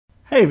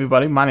Hey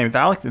everybody, my name is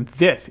Alex and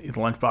this is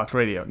Lunchbox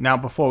Radio. Now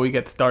before we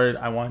get started,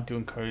 I want to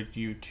encourage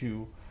you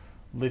to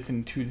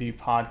listen to the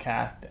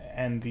podcast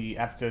and the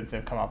episodes that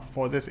have come out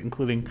before this,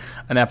 including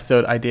an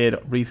episode I did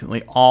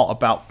recently all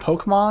about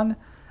Pokemon,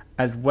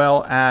 as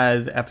well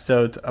as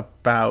episodes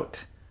about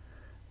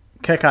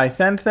Kekai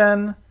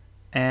Sensen,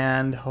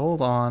 and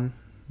hold on,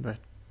 but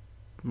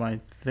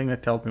my thing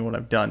that tells me what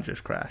I've done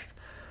just crashed.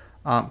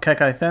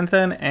 Kekai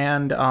Sensen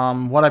and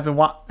what I've been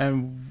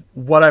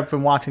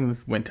watching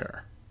this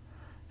winter.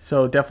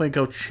 So definitely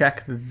go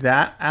check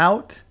that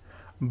out.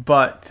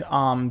 But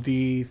and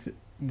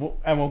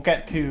we'll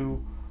get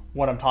to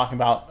what I'm talking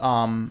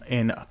about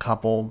in a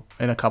couple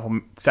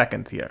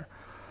seconds here.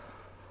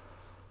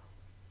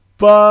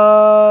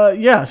 But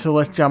yeah, so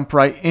let's jump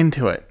right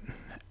into it.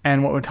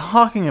 And what we're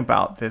talking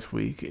about this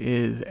week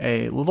is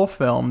a little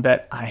film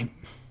that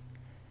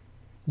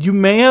you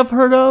may have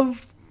heard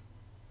of,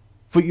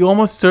 but you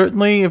almost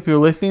certainly, if you're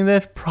listening to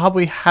this,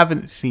 probably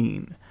haven't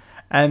seen.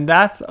 And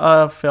that's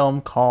a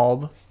film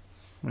called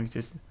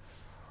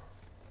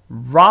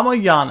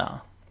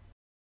Ramayana.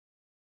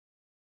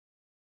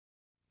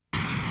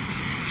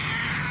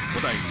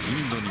 古代イ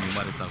ンドに生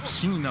まれた不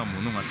思議な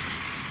物語。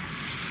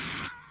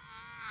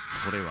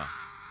それは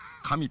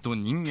神と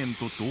人間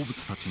と動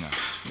物たちが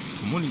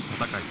共に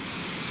戦い、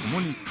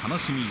共に悲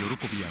しみ喜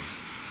び合う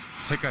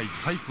世界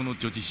最古の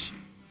女子誌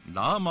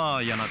ラーマ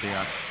ーヤナで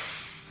ある。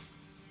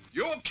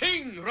Your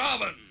king,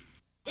 Ravan!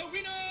 The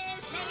winner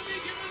shall be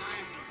given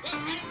the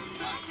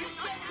hand of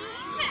princess!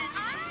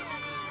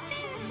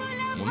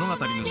 物語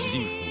の主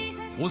人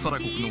公、コーサラ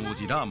国の王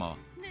子ラーマは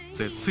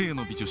絶世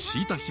の美女シ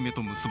ータ姫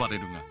と結ばれ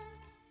るが、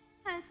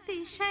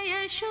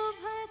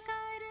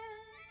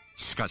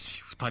しか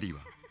し二人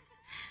は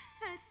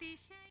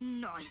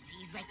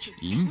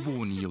陰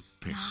謀によっ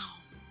て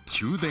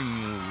宮殿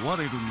を追わ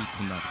れる身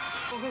となる。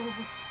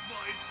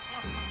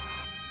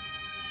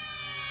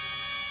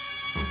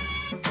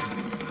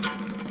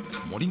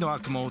森の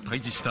悪魔を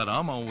退治した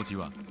ラーマ王子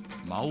は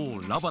魔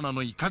王ラバナ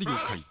の怒りを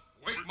買い、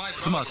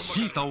妻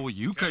シータを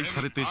誘拐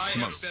されてし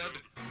まう。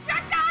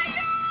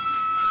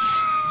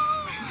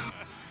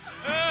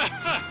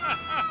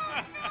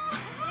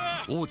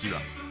王子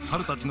は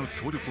猿たちの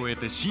協力を得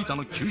てシータ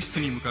の救出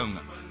に向かう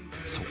が、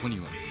そこに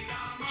は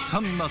悲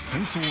惨な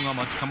戦争が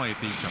待ち構え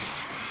ていた。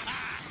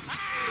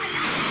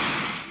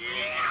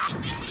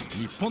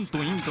日本と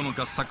インドの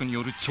合作に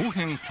よる長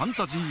編ファン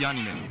タジーア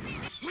ニメ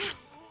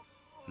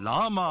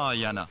ラーマ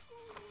ーヤナ。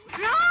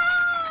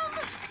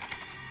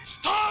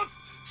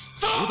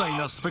壮大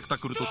なスペクタ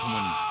クルととも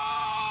に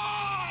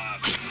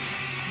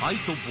愛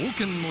と冒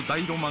険の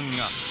大ロマン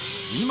が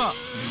今よ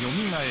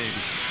みがえる。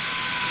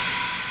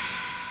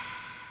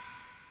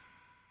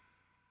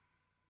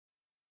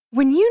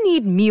When you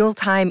need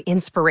mealtime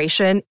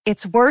inspiration,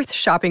 it's worth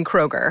shopping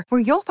Kroger, where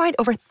you'll find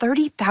over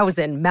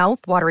 30,000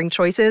 mouth-watering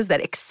choices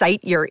that excite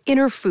your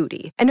inner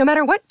foodie. And no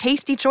matter what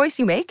tasty choice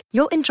you make,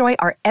 you'll enjoy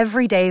our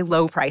everyday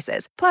low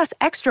prices, plus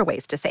extra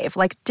ways to save,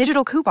 like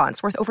digital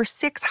coupons worth over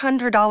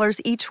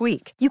 $600 each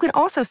week. You can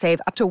also save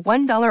up to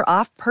 $1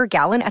 off per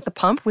gallon at the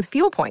pump with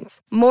fuel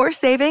points. More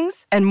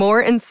savings and more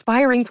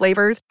inspiring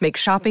flavors make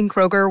shopping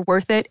Kroger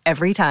worth it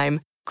every time.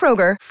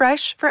 Kroger,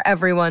 fresh for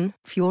everyone.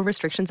 Fuel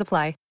restrictions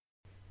apply.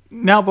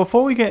 Now,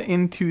 before we get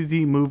into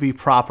the movie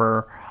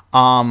proper,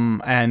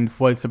 and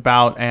what it's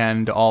about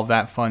and all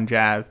that fun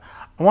jazz,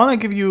 I want to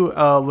give you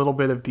a little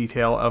bit of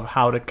detail of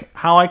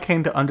how I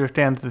came to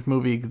understand this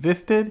movie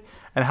existed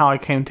and how I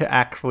came to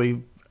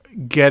actually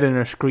get in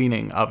a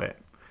screening of it.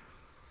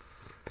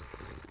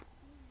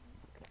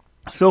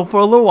 So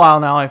for a little while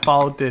now, I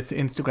followed this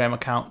Instagram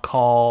account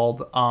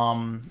called,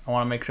 I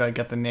want to make sure I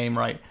get the name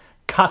right,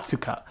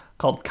 Katsuka,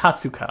 called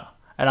Katsuka.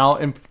 And I'll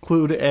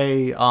include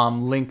a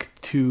link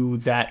to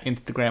that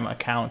Instagram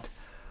account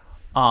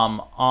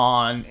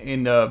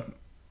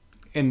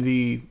in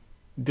the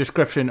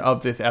description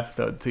of this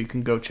episode, so you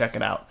can go check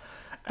it out.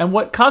 And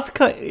what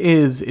Katsuka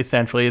is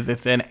essentially is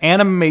it's an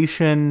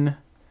animation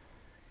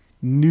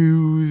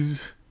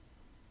news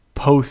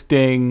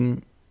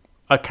posting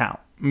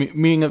account,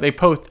 meaning that they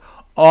post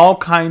all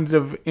kinds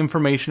of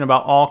information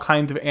about all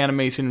kinds of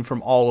animation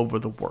from all over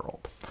the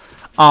world.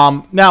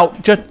 Now,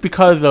 just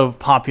because of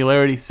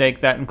popularity's sake,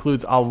 that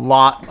includes a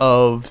lot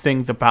of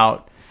things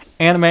about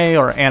anime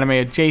or anime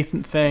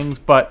adjacent things,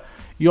 but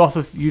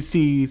you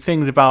see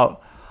things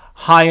about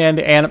high-end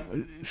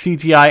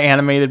CGI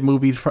animated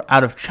movies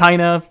out of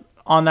China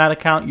on that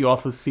account. You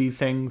also see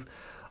things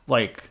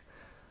like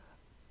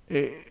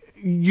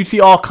you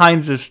see all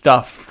kinds of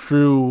stuff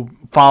through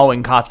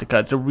following Katsuka.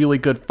 It's a really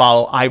good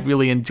follow. I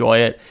really enjoy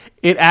it.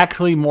 It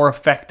actually more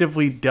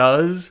effectively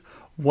does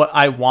what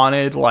I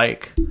wanted,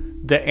 like,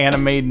 the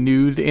anime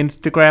news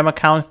Instagram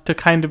accounts to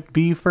kind of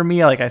be for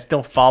me. Like, I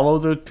still follow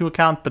those two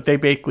accounts, but they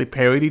basically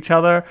parodied each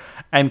other.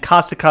 And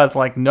Katsuka is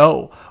like,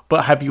 no,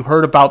 but have you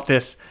heard about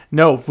this?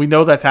 No, we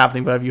know that's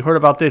happening, but have you heard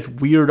about this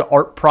weird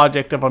art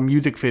project of a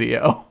music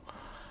video?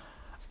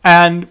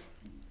 And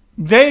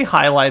they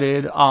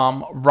highlighted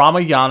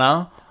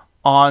Ramayana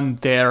on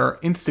their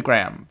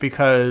Instagram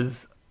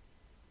because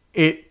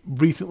it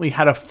recently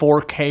had a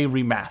 4K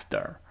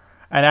remaster.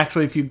 And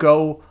actually, if you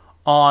go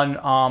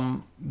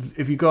on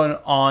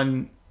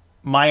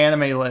my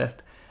anime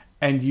list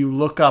and you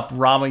look up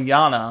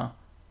Ramayana,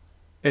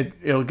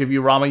 it'll give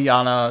you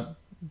Ramayana.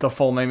 The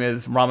full name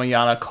is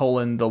Ramayana: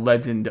 The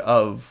Legend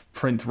of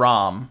Prince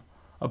Rama.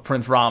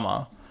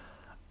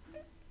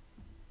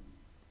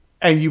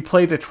 And you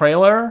play the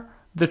trailer.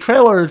 The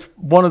trailer is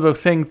one of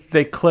those things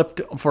they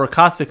clipped for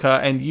Akastica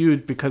and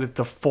used because it's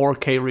a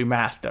 4K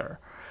remaster.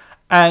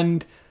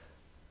 And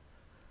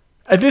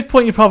at this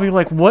point, you're probably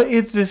like, what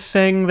is this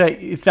thing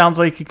that it sounds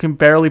like you can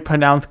barely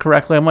pronounce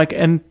correctly? I'm like,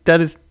 and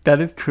that is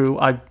true.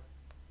 I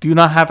do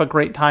not have a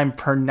great time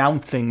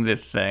pronouncing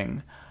this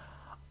thing.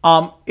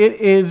 It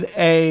is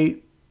a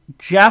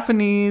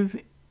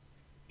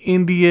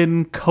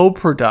Japanese-Indian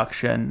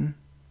co-production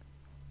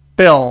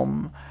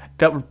film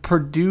that was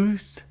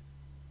produced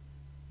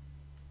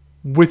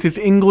with its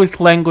English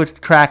language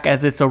track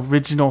as its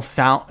original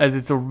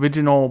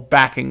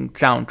backing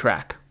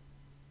soundtrack.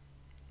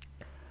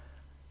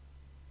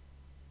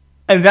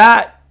 And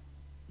that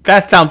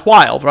sounds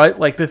wild, right?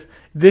 Like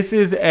this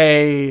is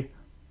a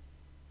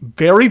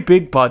very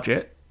big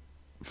budget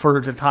for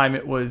the time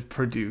it was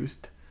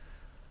produced.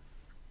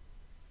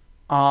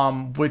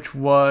 Which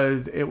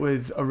was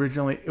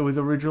originally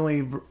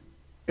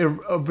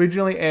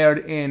aired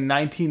in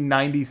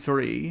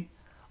 1993.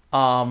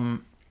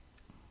 And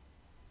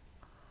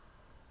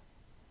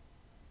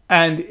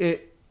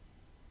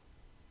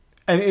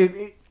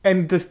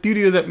the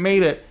studio that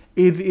made it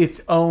is its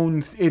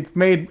own. It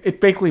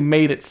basically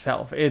made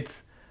itself. The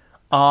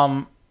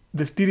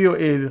studio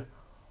is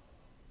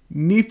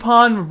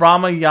Nippon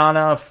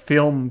Ramayana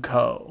Film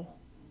Co.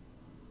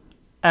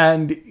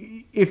 And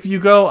if you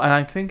go, and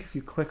I think if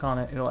you click on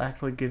it, it'll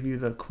actually give you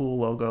the cool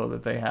logo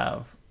that they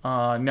have.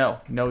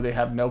 No, they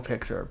have no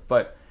picture,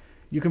 but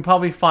you can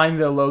probably find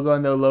their logo,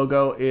 and their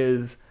logo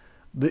is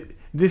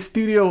this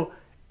studio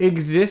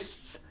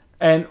exists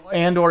and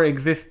or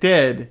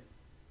existed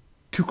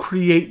to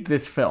create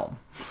this film.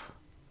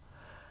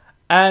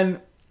 And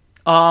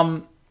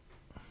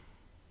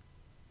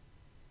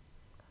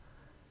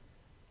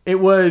it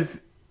was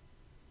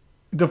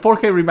the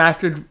 4K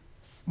remastered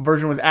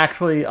version was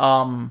actually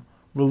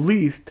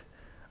released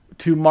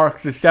to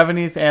mark the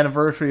 70th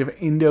anniversary of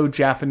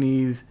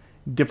Indo-Japanese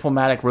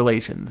diplomatic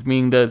relations,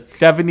 meaning they're in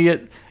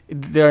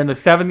the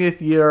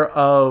 70th year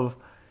of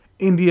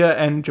India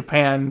and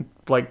Japan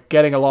like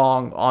getting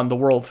along on the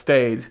world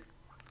stage.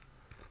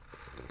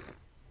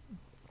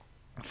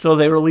 So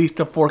they released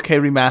a 4K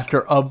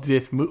remaster of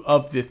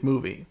this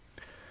movie.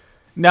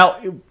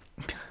 Now,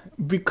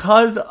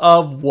 because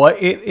of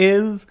what it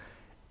is,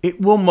 it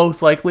will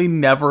most likely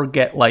never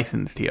get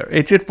licensed here.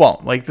 It just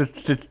won't. Like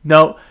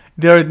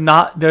there's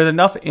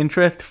enough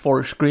interest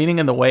for screening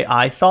in the way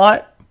I saw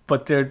it,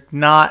 but there's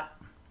not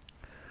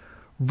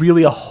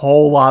really a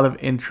whole lot of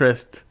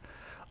interest.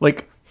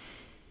 Like,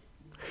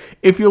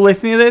 if you're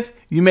listening to this,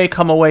 you may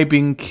come away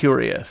being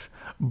curious,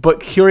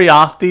 but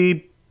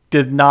curiosity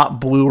does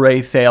not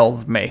Blu-ray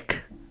sales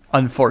make,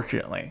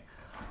 unfortunately.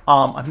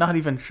 I'm not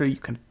even sure you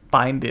can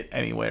find it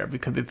anywhere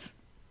because it's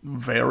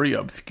very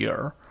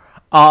obscure.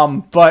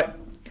 But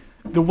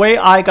the way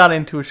I got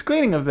into a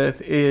screening of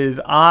this is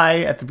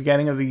at the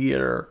beginning of the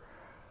year,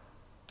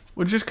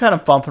 was just kind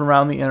of bumping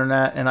around the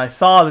internet, and I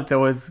saw that there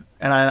was,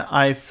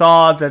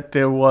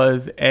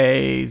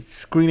 a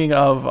screening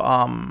of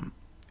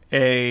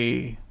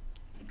a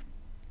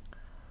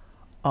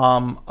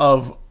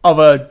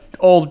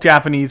old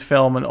Japanese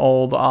film, an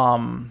old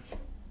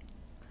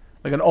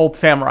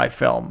samurai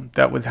film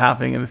that was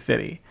happening in the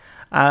city.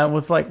 I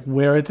was like,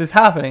 where is this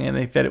happening? And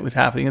they said it was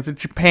happening at the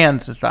Japan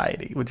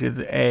Society, which is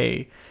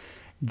a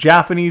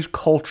Japanese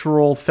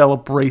cultural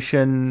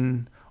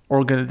celebration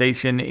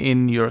organization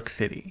in New York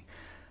City.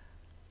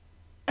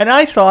 And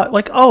I thought,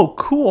 like, oh,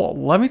 cool,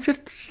 let me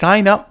just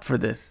sign up for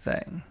this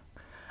thing.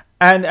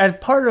 And as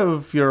part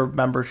of your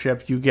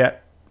membership, you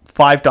get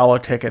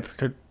 $5 tickets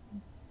to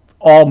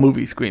all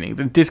movie screenings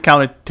and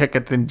discounted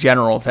tickets in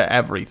general to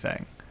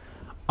everything.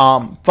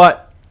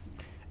 But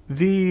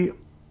the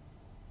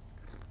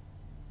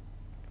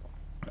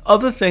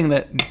other thing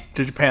that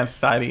the Japan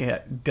Society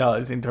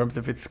does in terms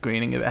of its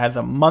screening is it has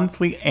a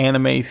monthly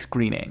anime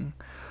screening,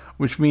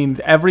 which means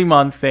every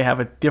month they have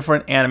a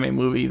different anime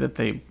movie that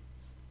they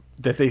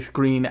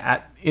screen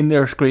in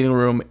their screening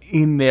room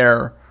in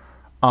their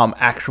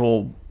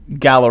actual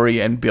gallery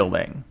and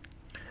building.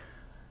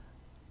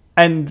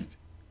 And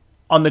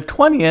on the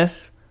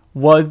 20th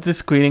was the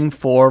screening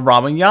for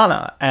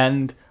Ramayana,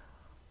 and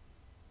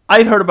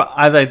I'd heard about,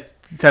 as I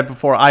said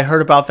before, I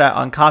heard about that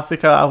on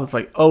Kasuka. I was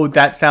like, oh,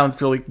 that sounds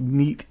really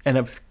neat and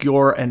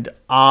obscure and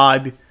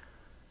odd,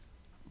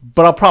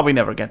 but I'll probably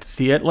never get to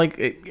see it. Like,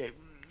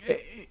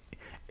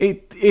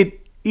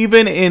 it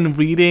even in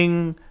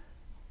reading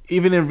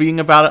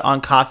about it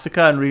on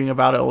Kasuka and reading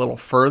about it a little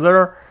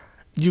further,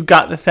 you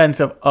got the sense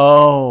of,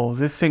 oh,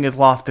 this thing is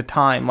lost to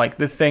time. Like,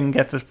 this thing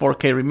gets this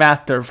 4K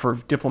remaster for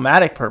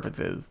diplomatic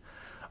purposes,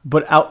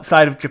 but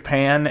outside of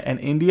Japan and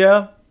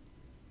India,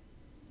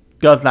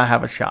 does not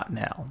have a shot in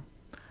hell.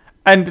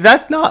 And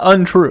that's not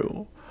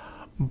untrue.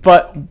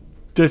 But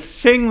the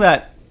thing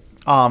that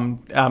I'm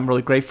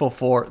really grateful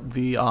for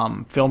the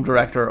film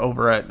director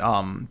over at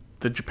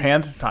the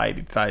Japan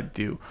Society decided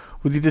to do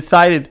was he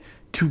decided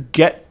to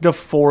get the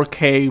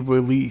 4K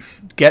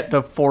release, get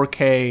the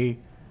 4K,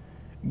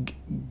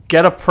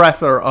 get a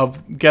presser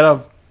of,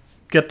 get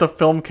the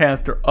film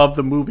canister of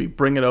the movie,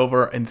 bring it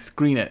over and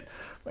screen it.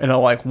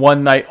 Like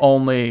one night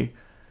only,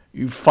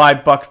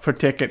 $5 per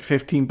ticket,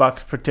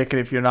 $15 per ticket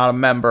if you're not a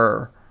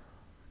member,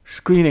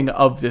 screening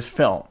of this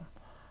film.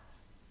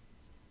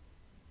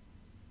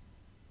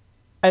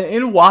 And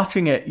in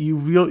watching it, you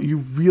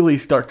really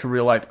start to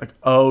realize, like,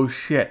 oh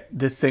shit,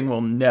 this thing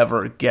will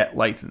never get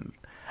licensed.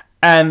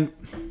 And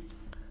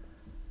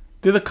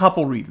there's a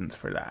couple reasons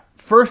for that.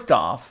 First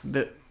off,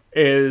 this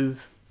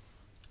is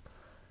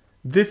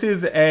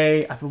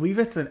I believe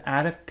it's an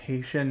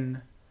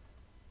adaptation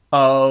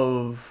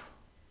of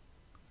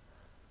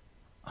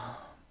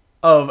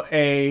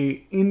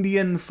an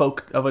Indian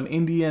folk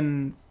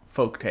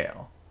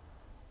tale.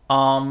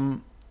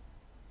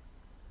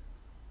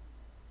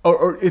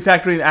 Or it's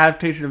actually an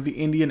adaptation of the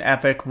Indian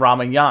epic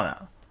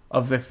Ramayana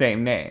of the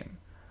same name.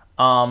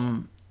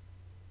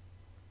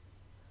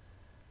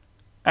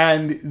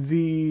 And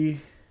the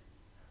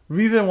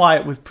reason why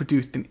it was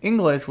produced in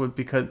English was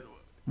because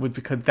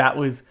that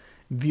was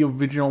the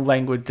original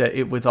language that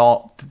was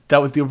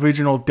the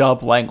original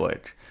dub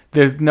language.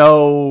 There's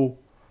no,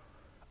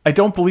 I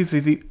don't believe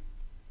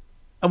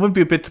I wouldn't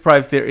be a bit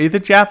surprised if there is a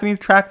Japanese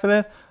track for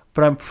this,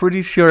 but I'm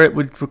pretty sure it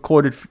was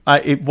recorded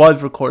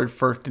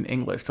first in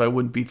English, so I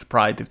wouldn't be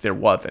surprised if there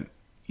wasn't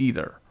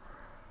either.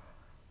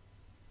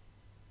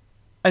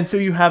 And so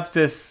you have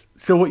this,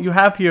 so what you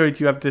have here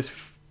is you have this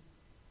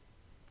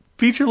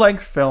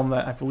feature-length film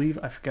that I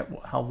forget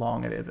how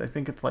long it is. I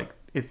think it's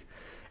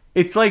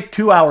like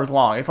 2 hours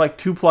long. It's like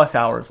 2+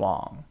 hours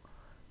long.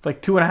 It's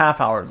like 2.5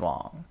 hours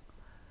long.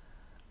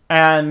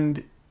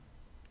 And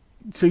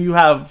so you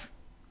have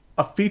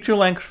a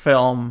feature-length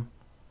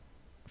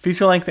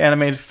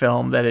animated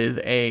film that is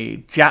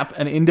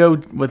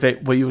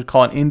what you would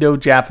call an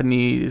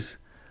Indo-Japanese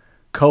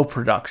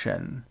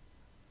co-production,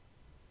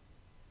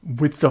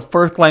 with the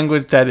first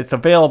language that it's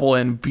available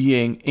in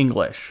being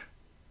English.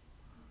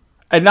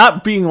 And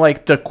not being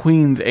like the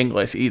Queen's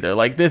English either.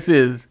 Like, this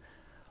is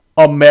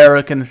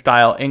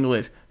American-style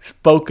English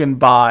spoken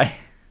by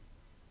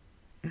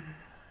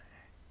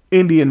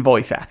Indian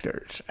voice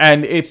actors.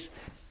 And it's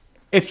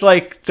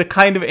like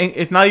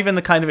it's not even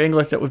the kind of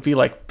English that would be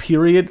like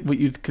period, what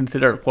you'd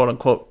consider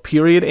quote-unquote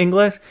period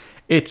English.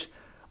 It's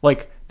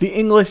like the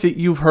English that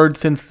you've heard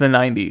since the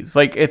 90s.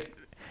 Like,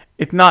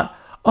 it's not,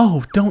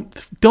 oh,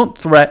 don't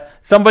threat.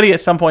 Somebody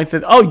at some point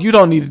says, oh, you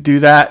don't need to do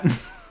that.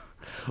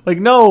 Like,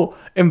 no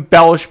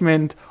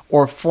embellishment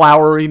or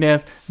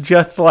floweriness,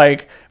 just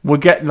like, we're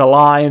getting the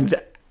lines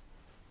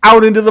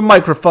out into the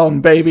microphone,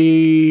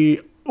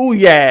 baby. Ooh,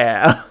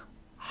 yeah.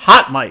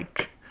 Hot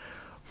mic.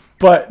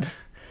 But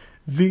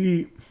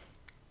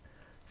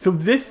so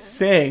this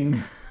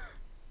thing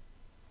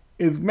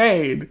is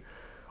made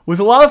with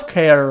a lot of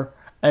care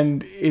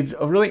and it's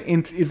really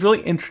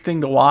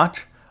interesting to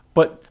watch.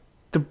 But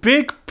the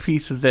big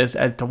piece of this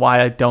as to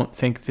why I don't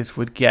think this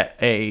would get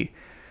a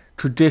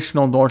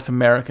traditional North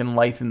American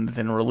license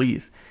and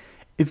release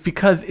is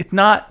because it's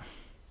not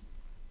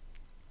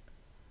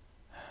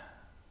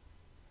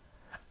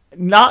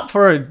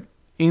for an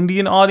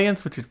Indian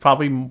audience, which is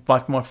probably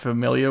much more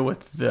familiar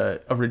with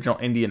the original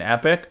Indian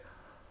epic,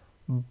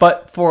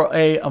 but for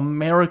a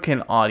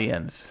American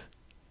audience,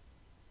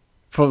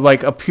 for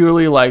like a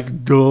purely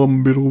like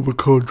dumb middle of the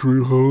country,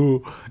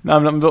 no, I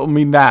don't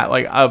mean that,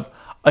 like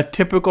a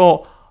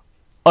typical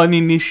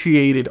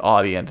uninitiated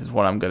audience is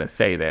what I'm gonna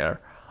say there.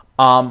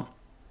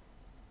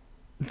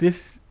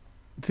 This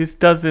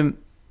doesn't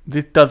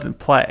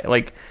play.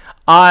 Like,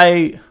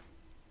 I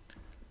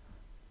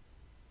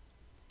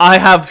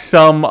have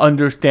some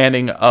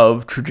understanding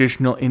of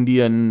traditional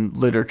Indian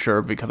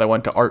literature because I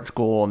went to art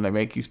school and they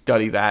make you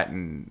study that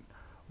and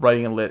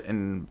writing and lit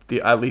and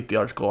at least the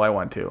art school I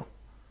went to.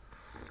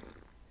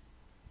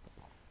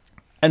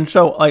 And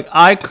so, like,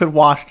 I could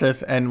watch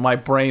this and my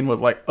brain was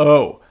like,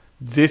 oh,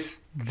 this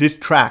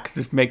tracks,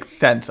 this makes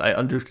sense, I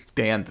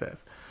understand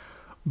this.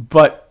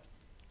 But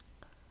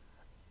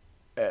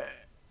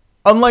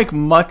unlike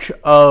much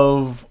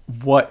of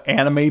what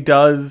anime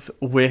does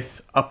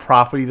with a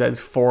property that is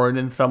foreign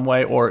in some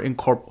way, or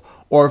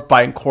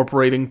by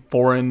incorporating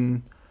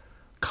foreign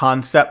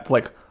concept,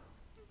 like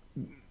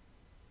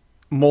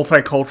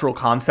multicultural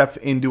concepts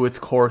into its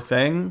core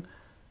thing,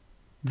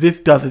 this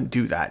doesn't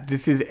do that.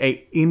 This is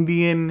a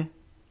Indian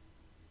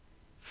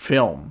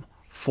film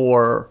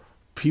for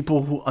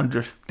people who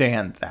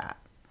understand that.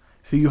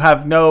 So you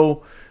have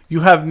no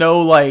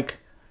like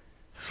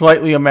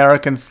slightly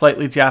American,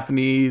 slightly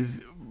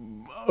Japanese,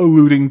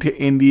 alluding to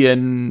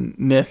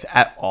Indianness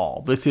at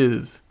all. This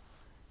is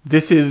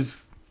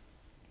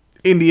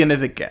Indian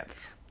as it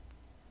gets.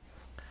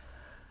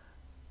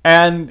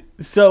 And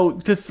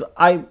so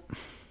I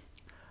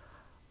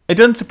it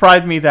doesn't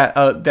surprise me that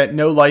that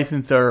no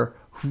licensor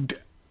who'd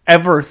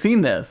ever seen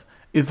this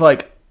is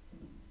like,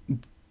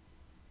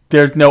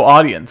 there's no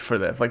audience for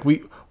this. Like,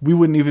 we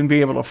wouldn't even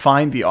be able to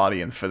find the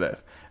audience for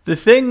this. The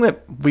thing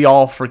that we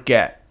all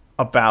forget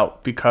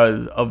about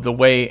because of the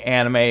way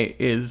anime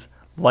is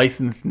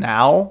licensed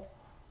now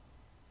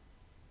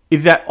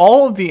is that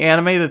all of the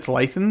anime that's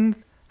licensed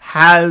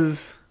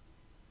has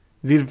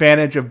the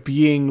advantage of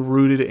being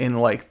rooted in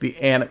like the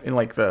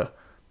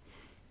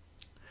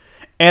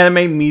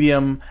anime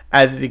medium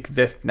as it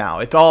exists now.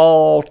 It's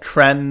all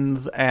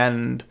trends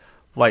and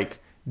like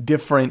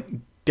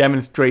different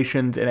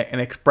demonstrations and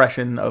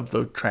expression of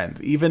those trends.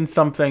 Even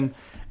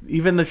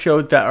the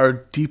shows that are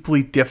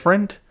deeply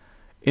different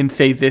in,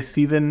 say, this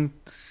season,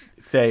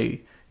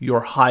 say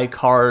your High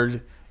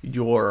Card,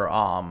 your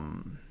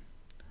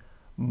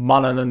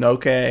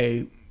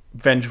Mononoke,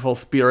 Vengeful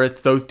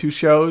Spirits, those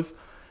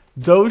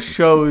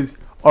shows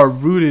are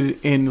rooted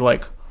in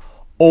like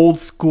old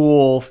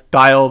school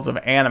styles of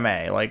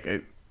anime, like,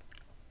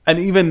 and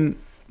even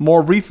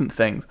more recent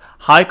things.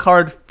 High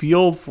Card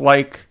feels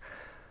like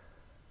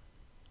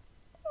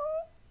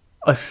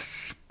a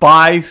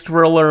spy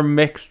thriller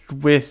mixed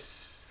with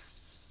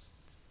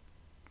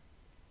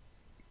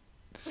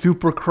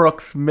Super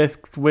Crooks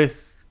mixed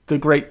with The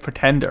Great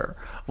Pretender.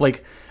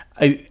 Like,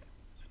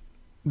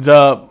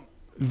 the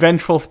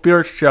Vengeful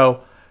Spirits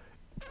show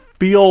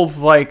feels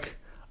like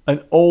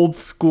an old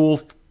school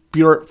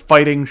spirit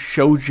fighting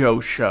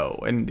shoujo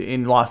show, and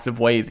in lots of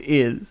ways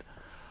is.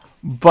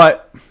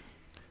 But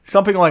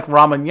something like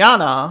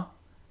Ramayana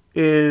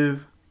is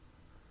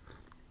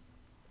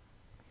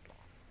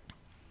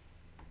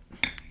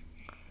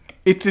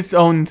it's its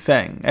own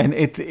thing, and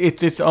it's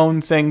its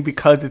own thing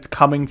because it's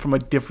coming from a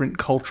different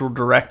cultural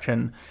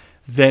direction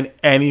than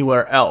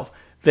anywhere else.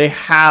 They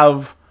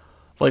have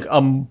like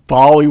a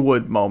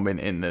Bollywood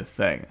moment in this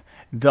thing.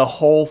 The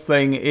whole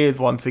thing is,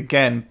 once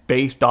again,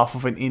 based off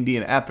of an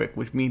Indian epic,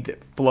 which means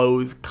it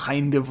flows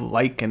kind of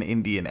like an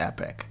Indian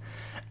epic.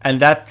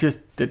 And that's just,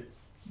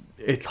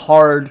 it's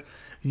hard.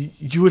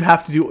 You would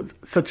have to do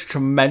such a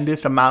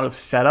tremendous amount of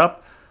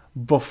setup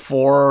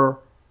before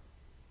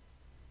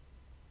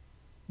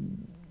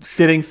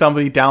sitting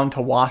somebody down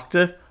to watch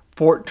this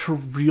for it to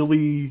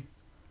really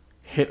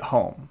hit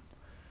home.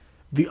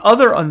 The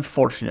other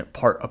unfortunate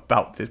part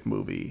about this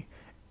movie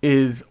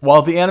is,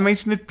 while the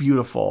animation is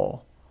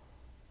beautiful,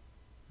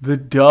 the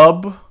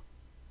dub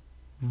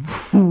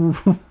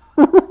really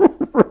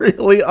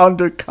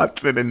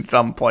undercuts it in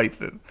some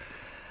places.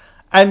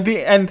 And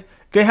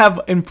they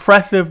have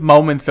impressive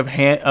moments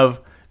of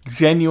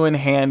genuine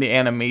hand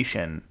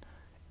animation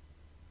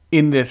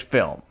in this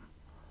film.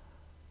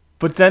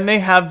 But then they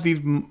have these,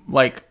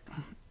 like,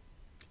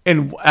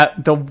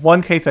 the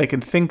one case I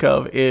can think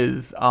of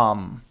is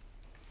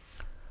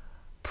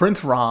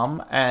Prince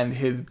Ram and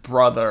his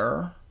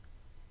brother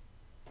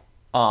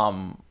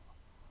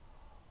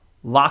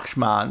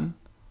Lakshman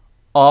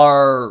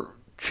are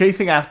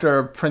chasing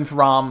after Prince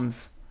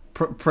Rama's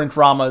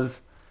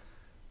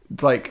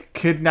like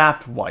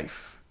kidnapped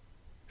wife,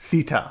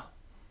 Sita.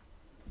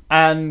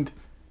 And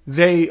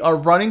they are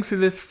running through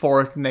this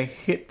forest, and they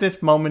hit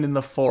this moment in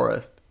the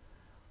forest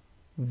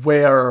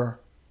where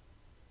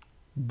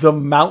the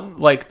mountain,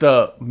 like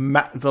the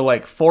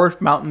like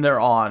forest mountain they're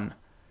on,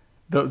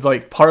 the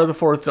like part of the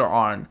forest they're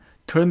on,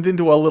 turns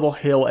into a little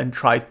hill and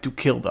tries to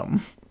kill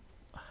them.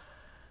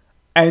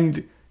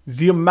 And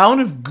the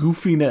amount of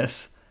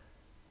goofiness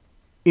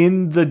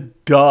in the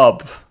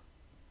dub,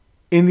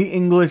 in the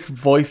English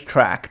voice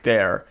track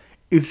there,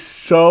 is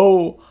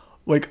so,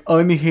 like,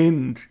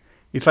 unhinged.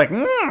 It's like,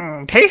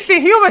 tasty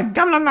human.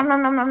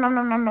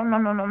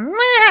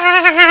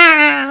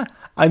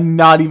 I'm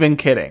not even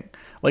kidding.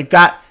 Like,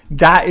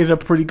 that is a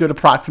pretty good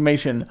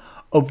approximation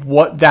of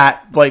what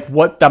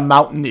the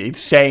mountain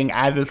is saying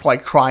as it's,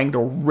 like, trying to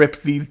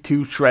rip these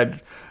two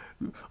shreds,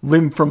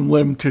 limb from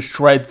limb, to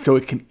shreds so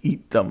it can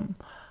eat them.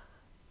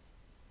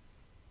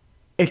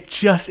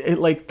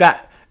 Like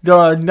that. There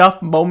are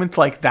enough moments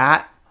like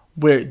that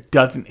where it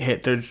doesn't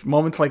hit. There's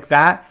moments like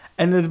that,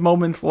 and there's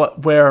moments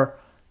where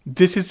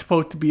this is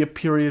supposed to be a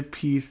period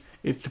piece.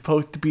 It's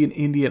supposed to be an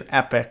Indian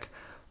epic.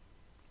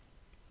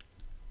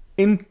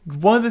 In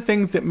one of the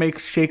things that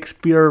makes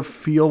Shakespeare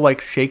feel like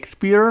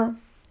Shakespeare,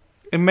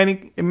 in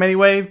many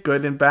ways,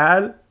 good and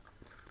bad,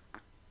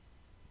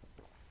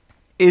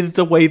 is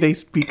the way they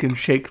speak in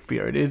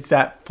Shakespeare. It is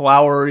that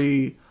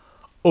flowery,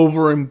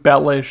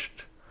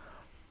 over-embellished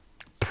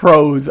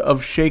prose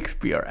of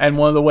Shakespeare. And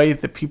one of the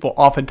ways that people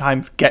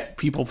oftentimes get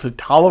people to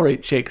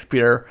tolerate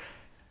Shakespeare,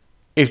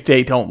 if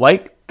they don't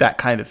like that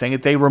kind of thing,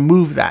 is they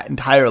remove that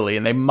entirely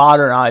and they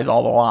modernize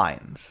all the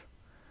lines.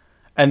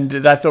 And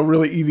that's a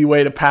really easy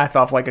way to pass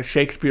off like a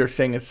Shakespeare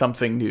thing as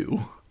something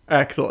new,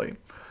 actually.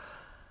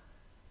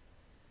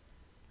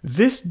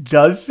 This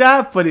does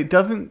that, but it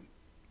doesn't,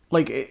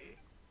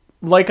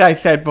 like I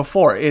said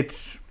before,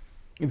 it's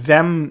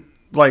them,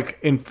 like,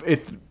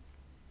 it's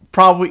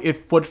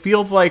what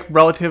feels like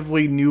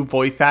relatively new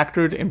voice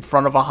actors in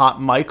front of a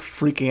hot mic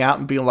freaking out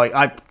and being like,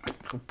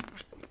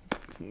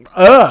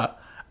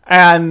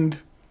 and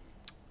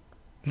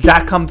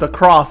that comes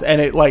across,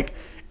 and it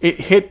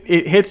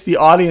hits the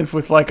audience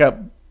with like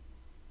a,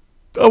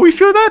 are we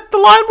sure that's the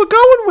line we're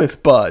going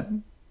with,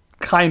 bud?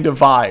 Kind of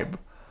vibe.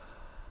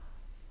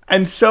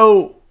 And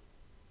so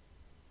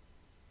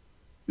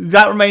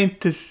that remains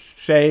to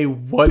say,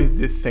 what is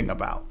this thing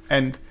about?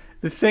 And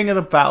this thing is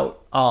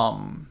about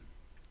the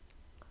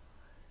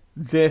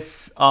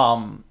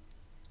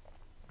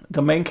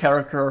main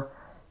character,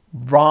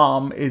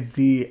 Ram, is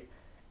the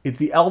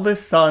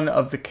eldest son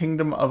of the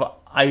kingdom of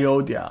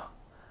Ayodhya,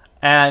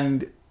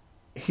 and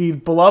he's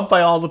beloved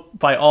by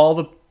all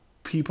the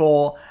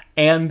people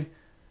and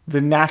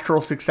the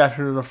natural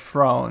successor to the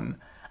throne.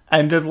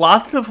 And there's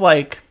lots of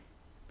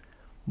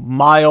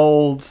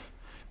mild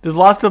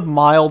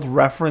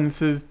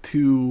references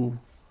to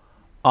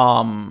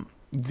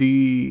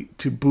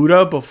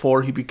Buddha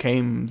before he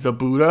became the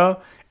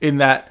Buddha, in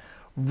that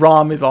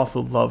Ram is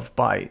also loved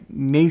by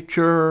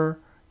nature.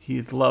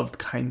 He's loved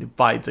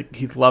by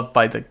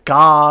the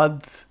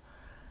gods.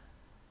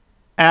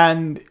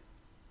 And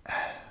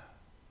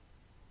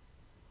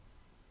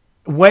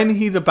when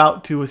he's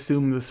about to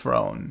assume the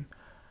throne,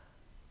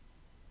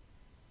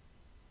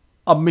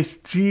 a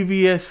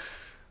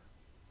mischievous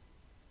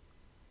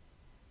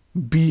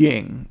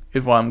being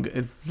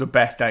is the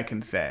best I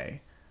can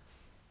say,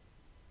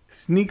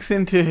 sneaks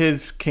into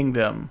his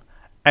kingdom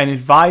and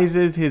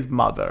advises his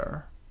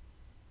mother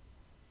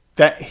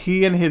that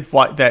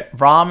that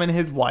Ram and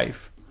his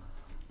wife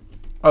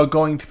are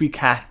going to be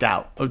cast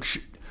out, or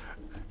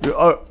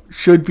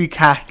should be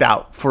cast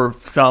out for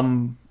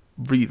some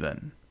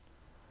reason.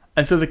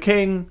 And so the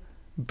king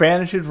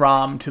banishes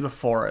Ram to the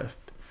forest,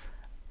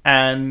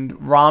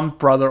 and Ram's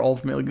brother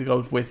ultimately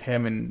goes with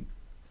him and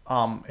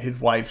his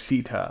wife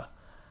Sita.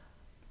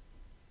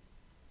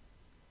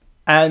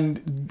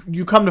 And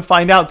you come to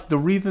find out that the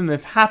reason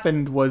this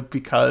happened was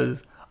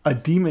because a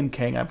demon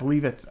king, I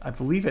believe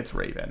it's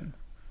Raven,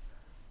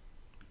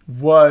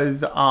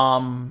 was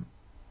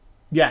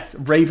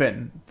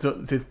Raven,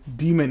 this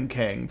demon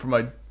king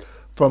from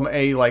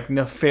a like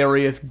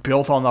nefarious,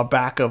 built on the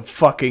back of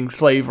fucking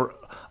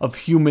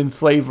human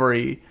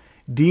slavery,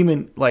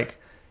 demon, like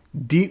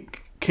deep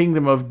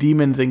kingdom of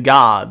demons and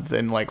gods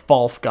and like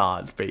false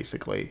gods,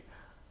 basically,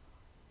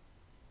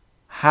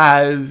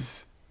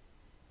 has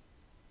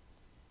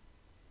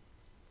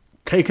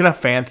taken a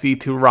fancy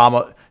to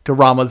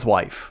Rama's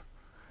wife.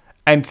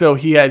 And so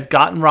he has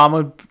gotten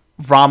Rama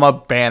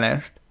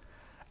banished,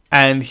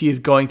 and he is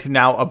going to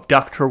now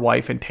abduct her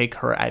wife and take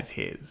her as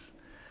his.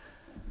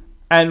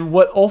 And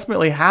what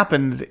ultimately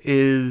happens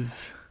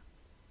is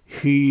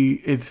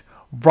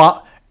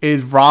Rama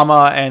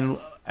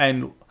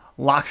and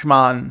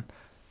Lakshman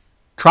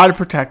try to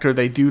protect her.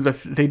 They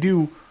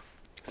do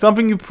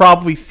something you've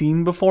probably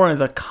seen before, and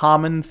is a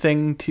common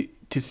thing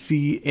to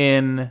see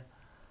in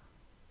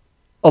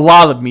a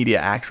lot of media,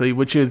 actually,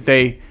 which is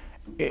they,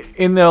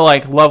 in their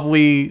like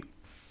lovely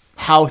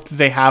house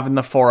they have in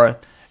the forest,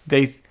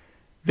 they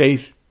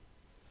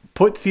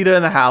put Sita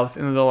in the house,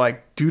 and they're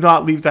like, do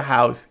not leave the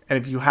house, and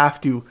if you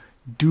have to,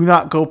 do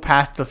not go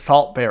past the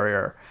salt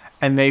barrier.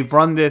 And they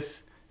run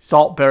this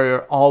salt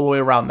barrier all the way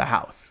around the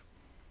house.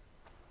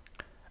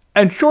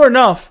 And sure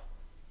enough,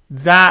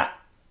 that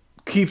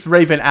keeps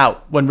Raven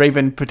out when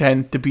Raven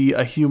pretends to be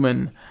a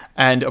human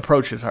and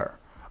approaches her.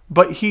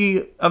 But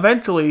he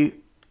eventually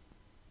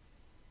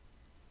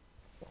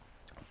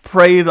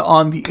preys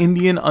on the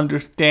Indian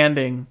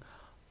understanding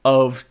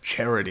of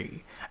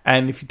charity.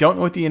 And if you don't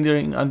know what the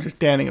Indian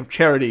understanding of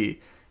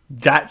charity,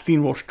 that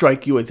scene will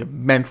strike you as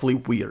immensely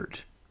weird.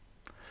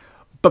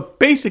 But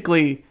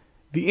basically,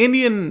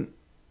 the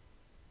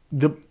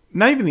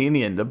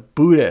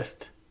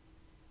Buddhist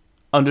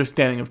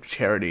understanding of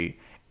charity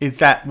is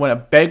that when a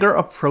beggar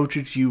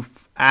approaches you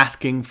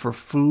asking for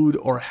food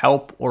or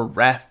help or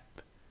rest,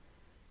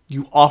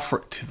 you offer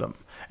it to them,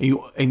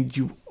 and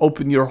you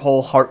open your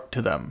whole heart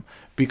to them.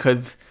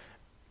 Because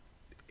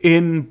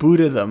in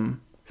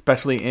Buddhism,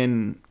 especially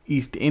in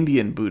East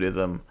Indian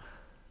Buddhism,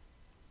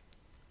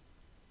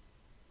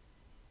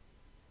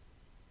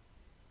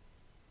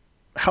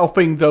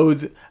 helping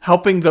those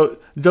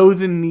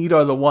in need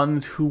are the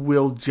ones who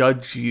will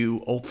judge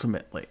you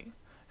ultimately.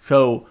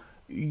 So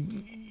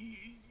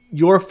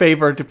your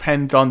favor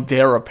depends on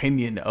their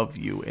opinion of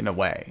you in a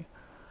way.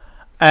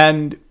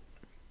 And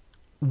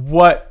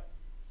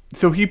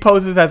so he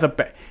poses as a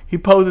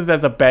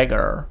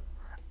beggar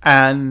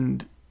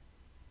and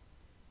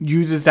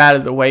uses that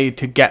as a way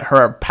to get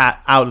her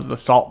out of the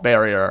salt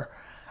barrier,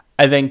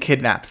 and then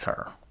kidnaps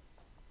her.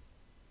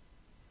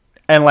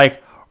 And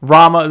like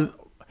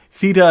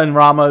Sita and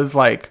Rama's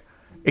like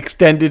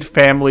extended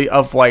family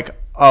of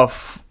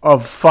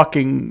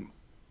fucking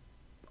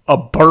a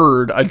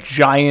bird, a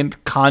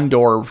giant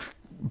condor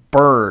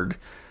bird,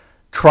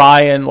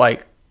 try and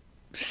like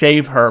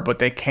save her, but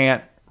they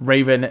can't.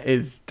 Raven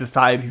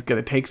decided he's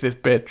gonna take this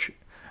bitch,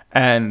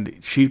 and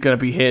she's gonna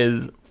be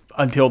his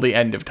until the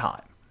end of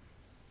time.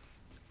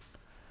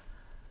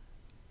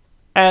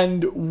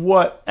 And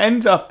what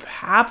ends up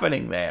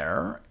happening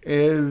there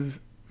is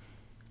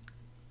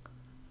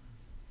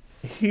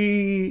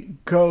he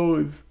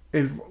goes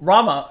is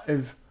Rama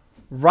and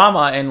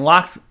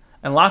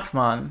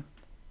Lakshman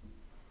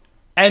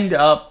end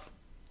up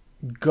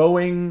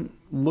going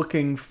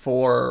looking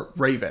for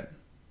Raven.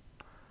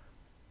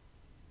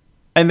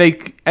 And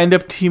they end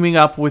up teaming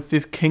up with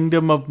this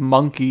kingdom of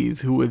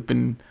monkeys who has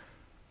been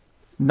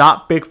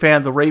not big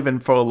fans of Raven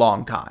for a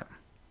long time.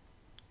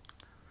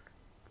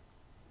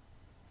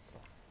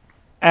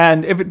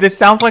 And if this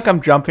sounds like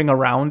I'm jumping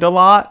around a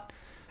lot,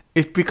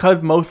 it's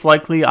because most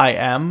likely I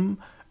am.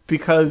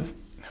 Because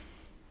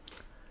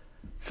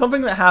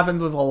something that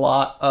happens with a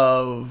lot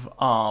of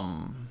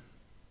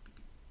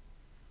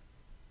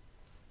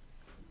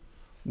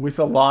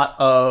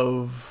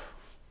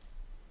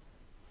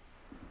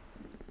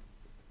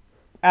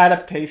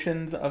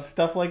adaptations of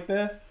stuff like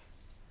this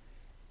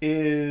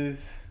is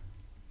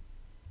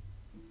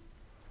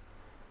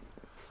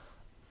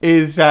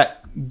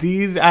that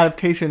these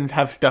adaptations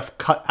have stuff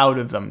cut out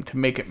of them to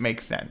make it make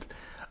sense.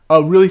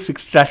 A really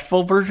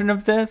successful version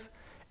of this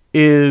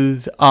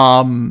is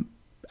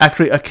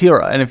actually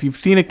Akira. And if you've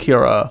seen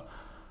Akira,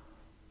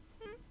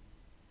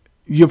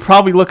 you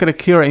probably look at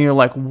Akira and you're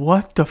like,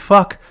 what the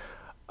fuck?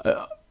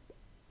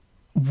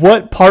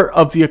 What part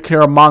of the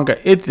Akira manga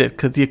is it?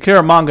 Because the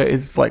Akira manga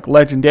is like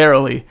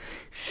legendarily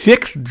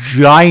 6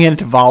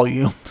 giant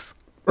volumes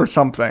or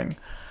something.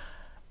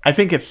 I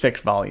think it's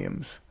 6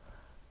 volumes.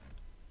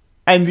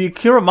 And the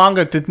Akira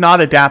manga is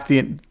not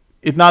adapted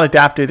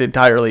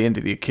entirely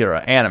into the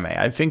Akira anime.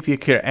 I think the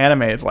Akira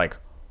anime is like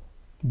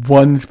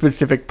one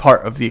specific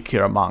part of the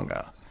Akira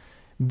manga.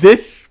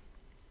 This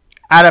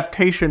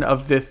adaptation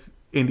of this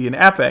Indian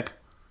epic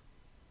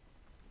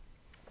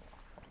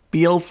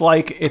feels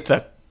like it's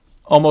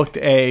almost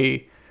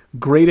a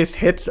greatest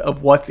hits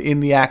of what's in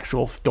the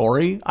actual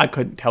story. I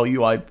couldn't tell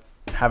you, I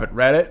haven't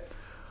read it.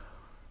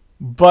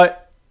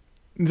 But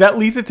that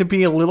leads it to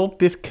be a little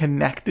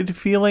disconnected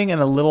feeling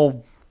and a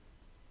little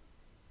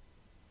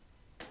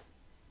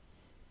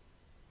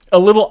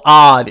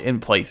odd in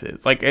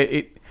places. Like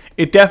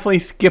it definitely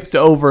skips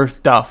over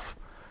stuff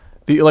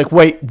that you're like,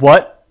 wait,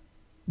 what?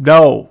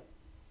 No.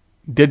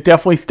 There's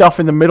definitely stuff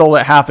in the middle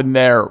that happened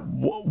there.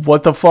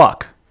 What the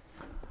fuck?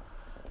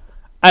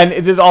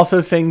 And there's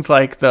also things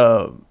like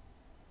the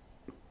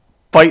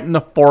fight in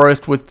the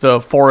forest with the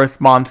forest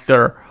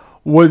monster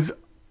was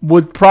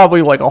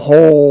probably like a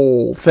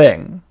whole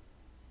thing.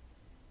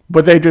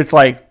 But they just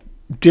like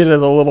did it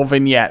a little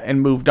vignette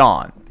and moved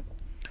on.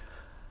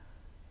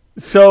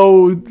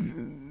 So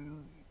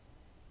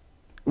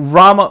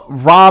Ram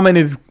and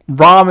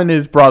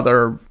his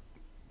brother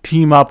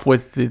team up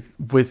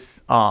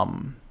with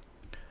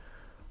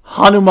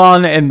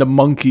Hanuman and the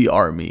monkey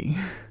army.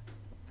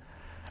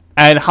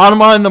 And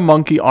Hanuman and the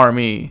monkey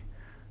army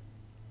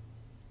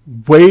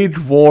wage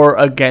war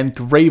against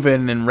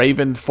Raven and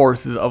Raven's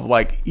forces of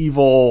like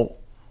evil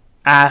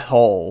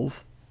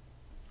assholes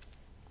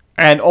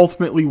and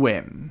ultimately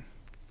win.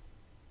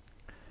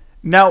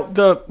 Now,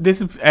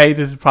 this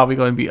is probably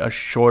going to be a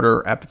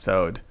shorter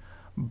episode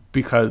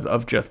because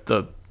of just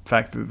the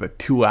fact that it's a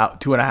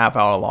 2.5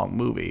 hour long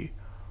movie.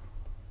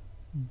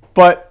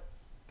 But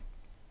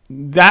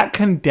that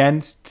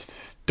condensed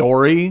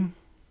story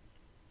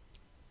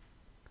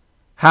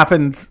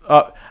happens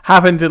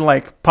in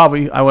like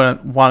probably, I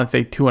would want to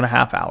say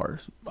 2.5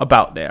 hours,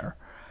 about there.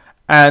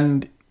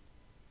 And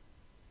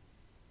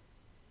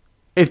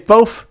it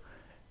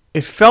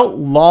felt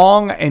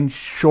long and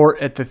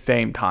short at the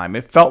same time.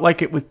 It felt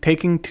like it was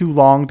taking too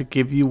long to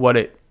give you what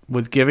it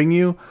was giving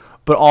you,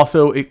 but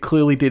also it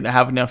clearly didn't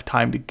have enough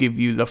time to give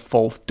you the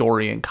full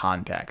story and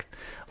context.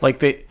 Like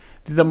there's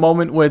a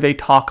moment where they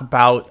talk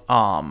about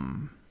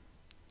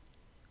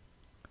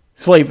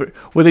slavery,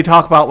 where they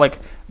talk about like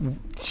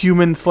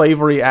human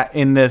slavery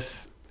in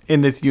this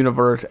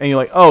universe, and you're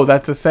like, oh,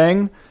 that's a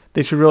thing?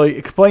 They should really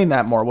explain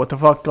that more. What the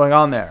fuck's going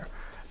on there?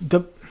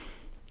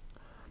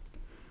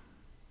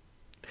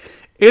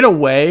 In a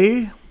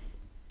way,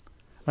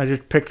 I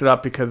just picked it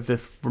up because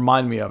this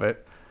reminded me of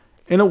it.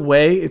 In a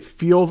way, it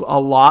feels a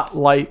lot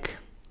like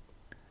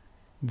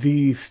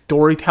the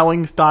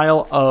storytelling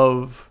style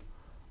of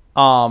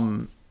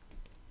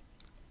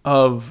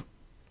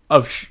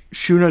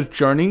Shuna's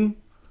Journey,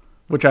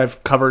 which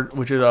I've covered,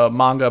 which is a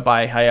manga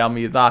by Hayao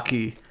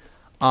Miyazaki,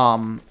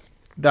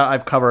 that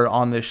I've covered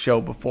on this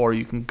show before.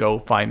 You can go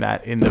find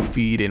that in the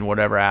feed in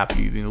whatever app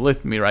you're using to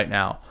listen to me right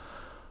now.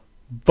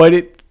 But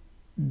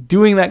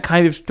doing that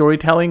kind of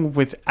storytelling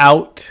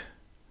without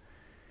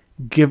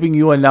giving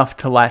you enough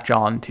to latch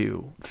on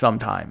to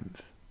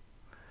sometimes.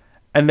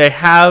 And they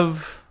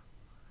have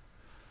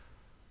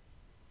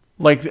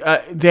these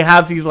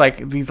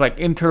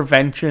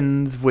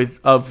interventions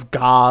of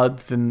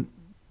gods, and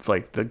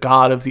like the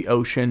god of the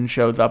ocean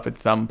shows up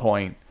at some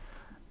point,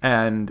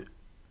 and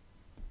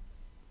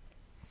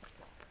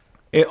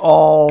it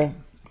all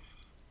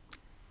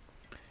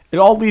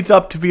leads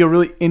up to be a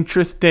really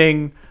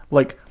interesting,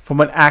 like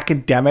from an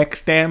academic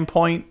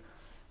standpoint,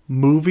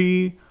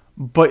 movie,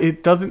 but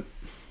it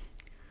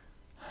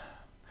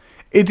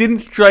didn't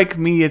strike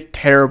me as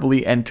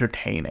terribly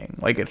entertaining.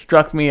 Like, it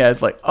struck me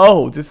as like,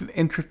 oh, this is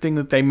interesting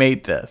that they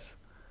made this.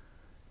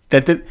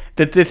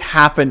 that this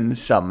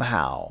happens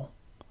somehow.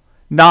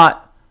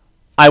 Not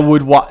I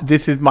would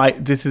this is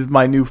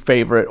my new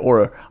favorite,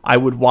 or I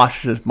would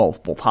watch this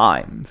multiple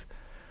times.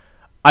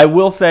 I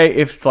will say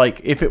if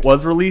it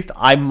was released,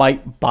 I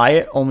might buy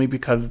it only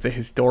because of the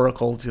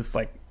historical just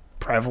like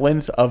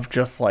prevalence of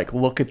just like,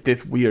 look at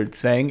this weird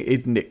thing,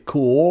 isn't it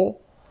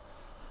cool?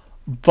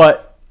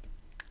 But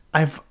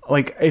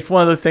it's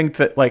one of those things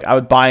that like I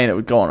would buy and it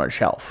would go on a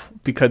shelf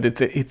because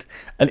it's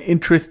an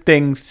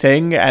interesting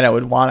thing, and I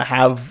would want to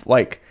have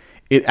like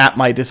it at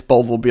my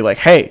disposal. Be like,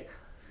 hey,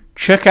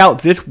 check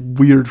out this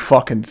weird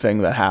fucking thing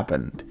that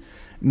happened.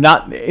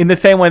 Not in the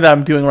same way that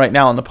I'm doing right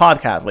now on the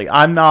podcast. Like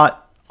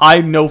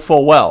I know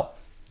full well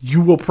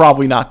you will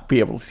probably not be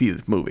able to see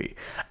this movie,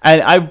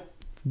 and I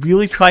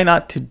really try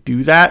not to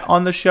do that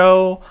on the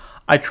show.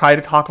 I try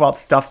to talk about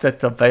stuff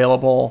that's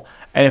available,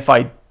 and if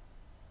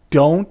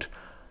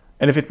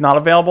it's not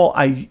available,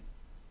 I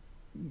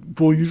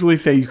will usually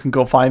say you can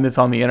go find this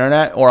on the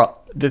internet, or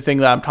the thing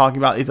that I'm talking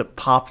about isn't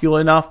popular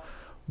enough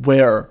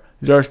where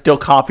there are still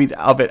copies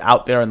of it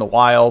out there in the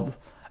wild.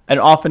 And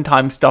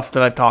oftentimes stuff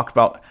that I've talked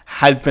about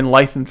has been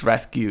license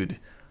rescued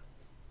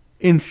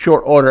in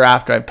short order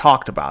after I've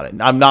talked about it.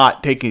 And I'm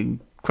not taking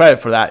credit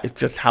for that, it's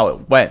just how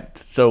it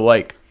went. So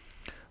like,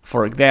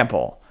 for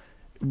example,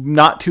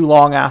 not too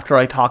long after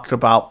I talked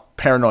about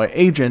Paranoid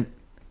Agent,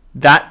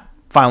 that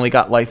finally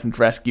got license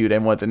rescued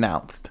and was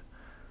announced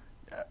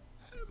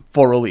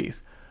for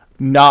release.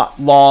 Not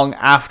long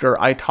after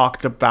I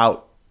talked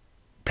about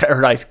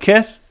Paradise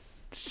Kiss,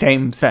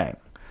 same thing.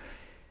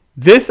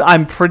 This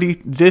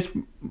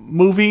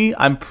movie,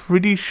 I'm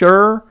pretty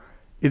sure,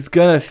 is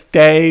gonna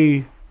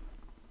stay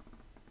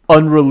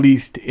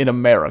unreleased in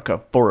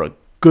America for a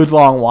good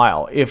long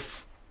while,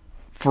 if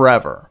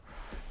forever.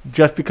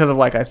 Just because of,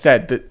 like I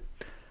said, that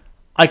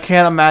I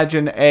can't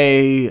imagine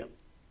a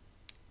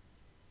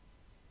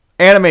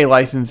anime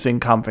licensing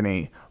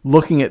company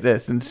looking at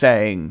this and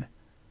saying,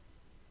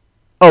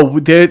 oh,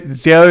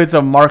 there is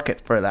a market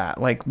for that.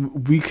 Like,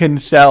 we can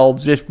sell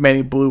this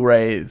many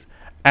Blu-rays,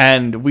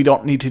 and we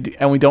don't need to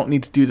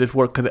do this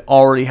work because it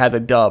already has a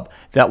dub.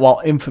 That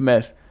while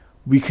infamous,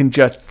 we can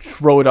just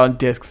throw it on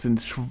discs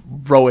and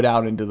throw it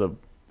out into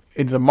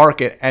the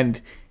market,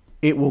 and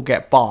it will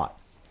get bought.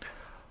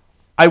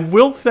 I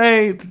will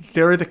say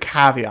there is a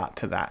caveat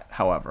to that,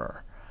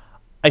 however.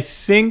 I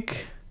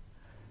think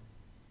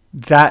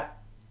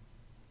that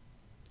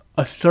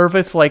a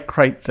service like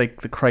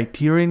the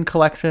Criterion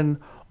Collection,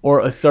 or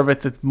a service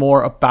that's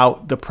more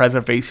about the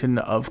preservation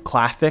of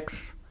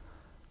classics,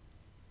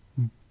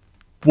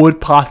 would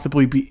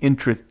possibly be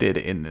interested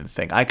in this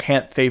thing. I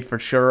can't say for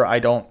sure. I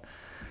don't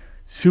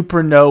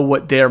super know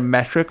what their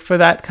metric for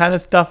that kind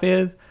of stuff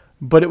is,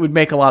 but it would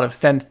make a lot of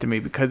sense to me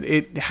because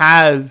it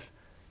has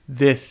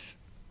this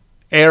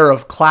air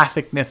of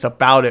classicness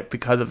about it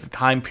because of the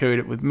time period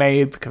it was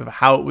made, because of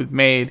how it was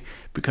made,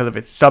 because of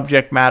its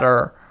subject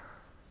matter,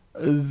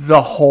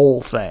 the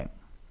whole thing.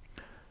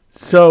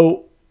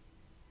 So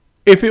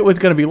if it was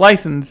going to be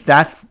licensed,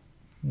 that's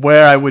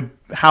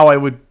how I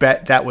would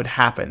bet that would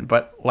happen.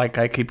 But like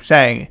I keep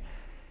saying,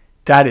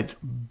 that is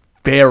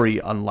very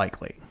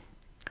unlikely.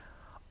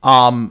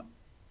 And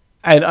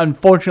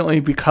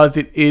unfortunately, because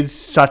it is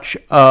such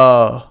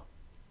a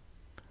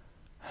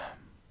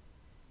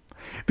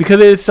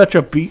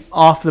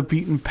off the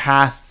beaten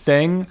path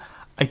thing,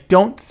 I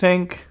don't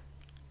think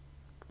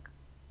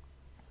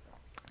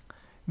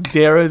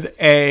there's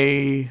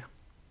a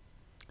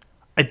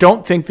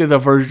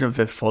version of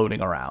this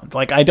floating around.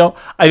 Like, I don't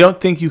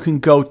think you can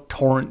go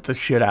torrent the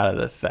shit out of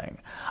this thing.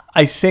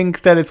 I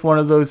think that it's one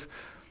of those,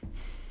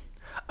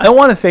 I don't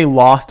want to say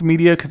lost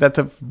media because that's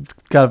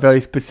got a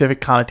very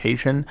specific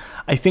connotation.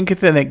 I think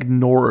it's an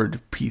ignored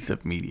piece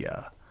of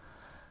media.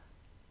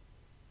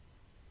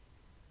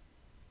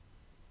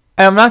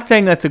 And I'm not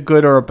saying that's a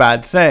good or a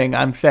bad thing.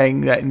 I'm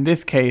saying that in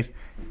this case,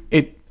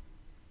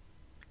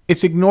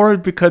 it's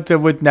ignored because there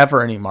was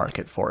never any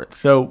market for it.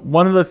 So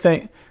one of the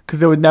things, because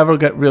there was never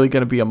really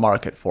going to be a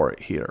market for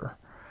it here.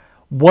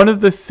 One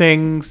of the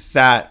things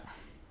that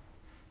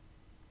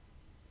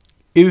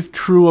is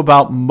true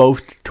about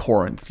most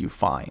torrents you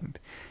find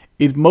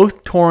is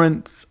most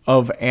torrents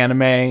of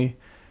anime,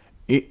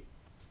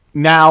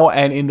 now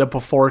and in the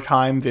before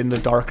times, in the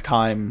dark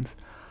times,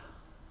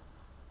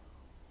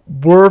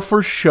 were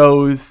for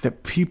shows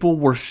that people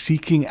were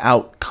seeking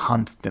out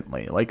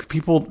constantly. Like,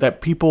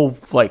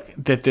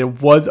 that there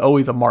was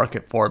always a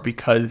market for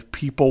because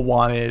people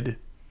wanted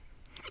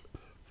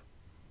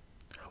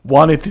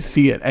to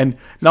see it. And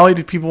not only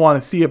did people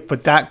want to see it,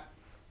 but that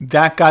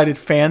guided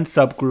fan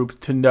subgroups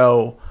to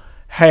know,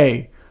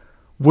 hey,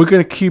 we're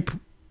going to keep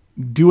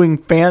doing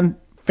fan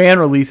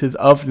releases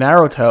of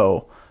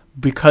Naruto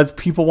because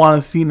people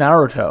want to see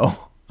Naruto.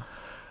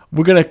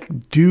 We're going to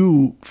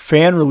do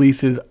fan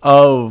releases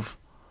of,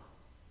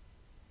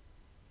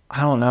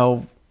 I don't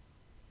know,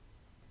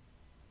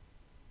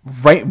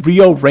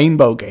 Rio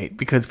Rainbow Gate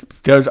because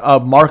there's a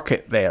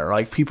market there.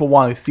 Like, people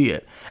want to see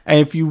it.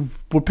 And if you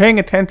were paying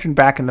attention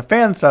back in the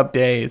fan sub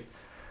days,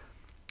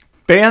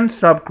 fan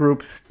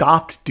subgroups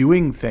stopped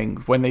doing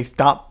things when they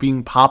stopped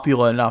being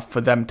popular enough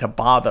for them to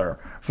bother,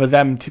 for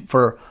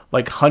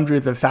like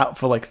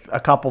for like a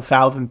couple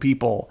thousand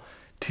people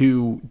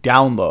to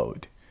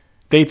download.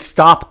 They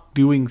stopped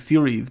doing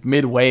series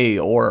midway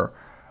or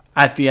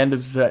at the end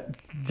of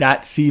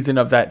that season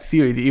of that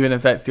series, even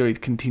if that series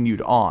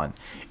continued on.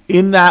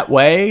 In that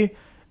way,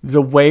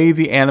 the way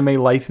the anime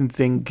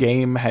licensing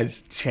game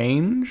has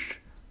changed,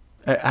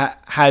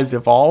 has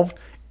evolved,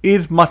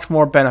 is much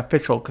more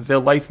beneficial because they're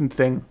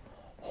licensing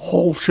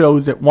whole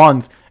shows at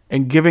once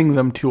and giving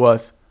them to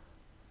us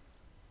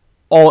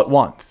all at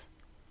once.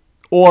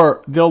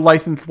 Or they'll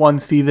license one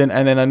season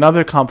and then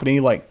another company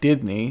like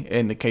Disney,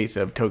 in the case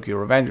of Tokyo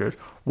Revengers,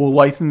 will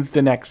license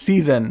the next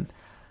season.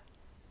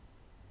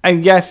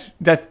 And yes,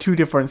 that's two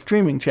different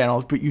streaming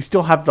channels, but you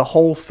still have the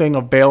whole thing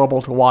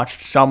available to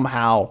watch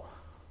somehow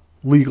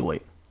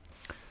legally.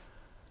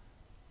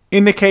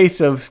 In the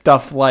case of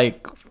stuff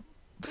like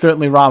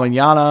certainly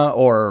Ramayana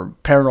or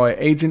Paranoia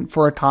Agent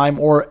for a time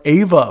or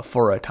Ava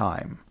for a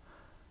time,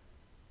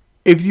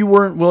 if you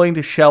weren't willing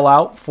to shell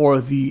out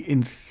for the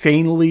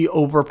insanely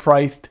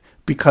overpriced,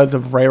 because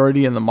of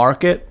rarity in the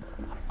market,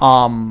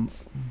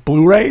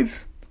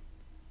 Blu-rays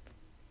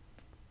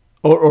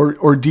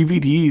or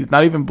DVDs,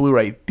 not even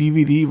Blu-ray,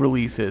 DVD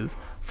releases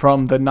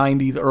from the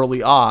 90s,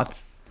 early aughts,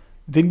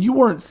 then you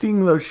weren't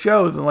seeing those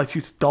shows unless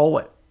you stole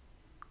it.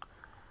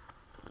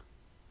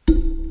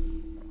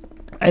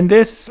 And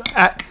this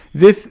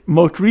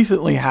most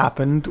recently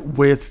happened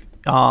with,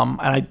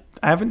 and I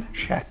haven't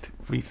checked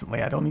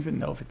recently. I don't even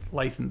know if it's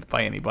licensed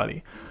by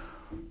anybody.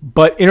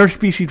 But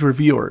Interspecies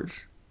Reviewers.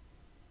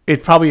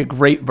 It's probably a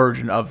great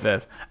version of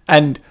this.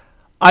 And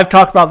I've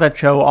talked about that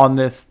show on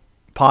this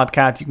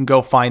podcast. You can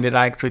go find it.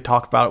 I actually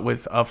talked about it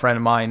with a friend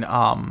of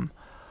mine,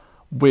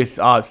 with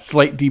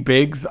Slate D.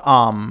 Biggs,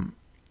 from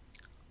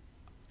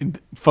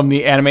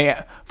the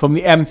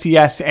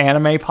MCS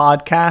Anime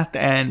podcast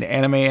and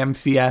Anime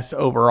MCS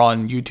over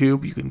on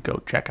YouTube. You can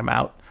go check them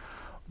out.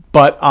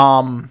 But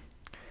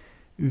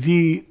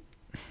the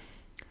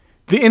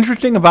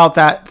interesting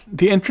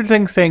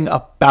thing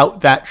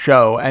about that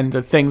show, and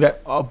the thing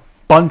that a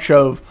bunch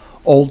of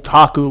old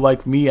taku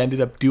like me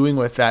ended up doing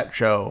with that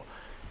show,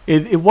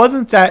 is it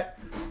wasn't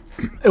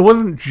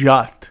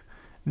just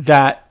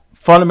that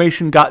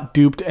Funimation got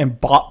duped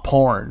and bought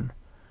porn.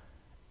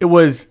 It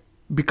was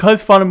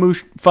because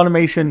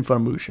Funimation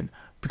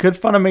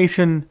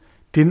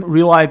didn't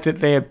realize that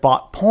they had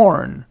bought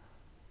porn,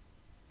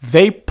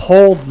 they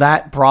pulled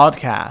that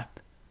broadcast.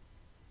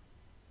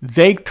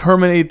 They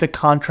terminated the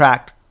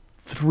contract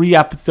 3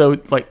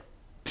 episodes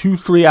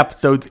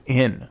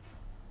in.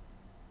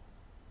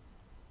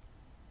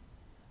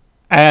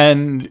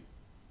 And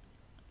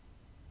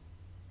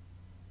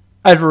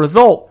as a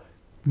result,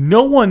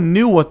 no one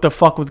knew what the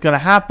fuck was going to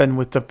happen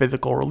with the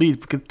physical release.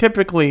 Because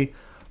typically,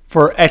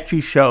 for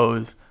ecchi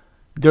shows,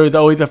 there's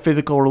always a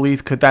physical release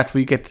because that's where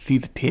you get to see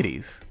the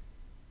titties.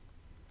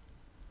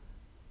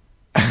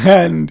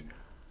 And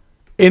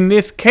in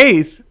this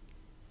case,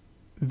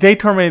 they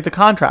terminated the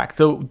contract.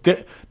 So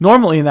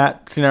normally in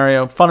that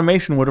scenario,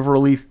 Funimation would have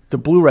released the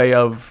Blu-ray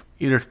of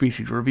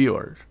Interspecies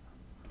Reviewers.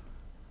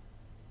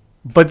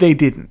 But they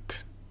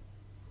didn't.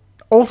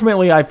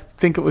 Ultimately, I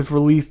think it was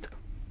released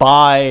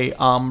by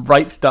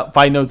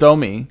by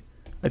Nozomi.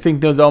 I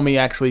think Nozomi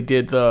actually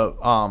did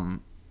the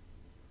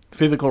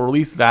physical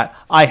release of that.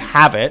 I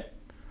have it.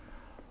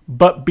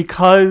 But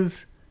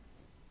because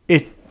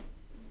it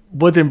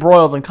was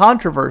embroiled in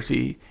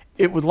controversy,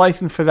 it was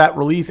licensed for that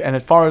release, and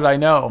as far as I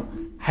know,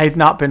 has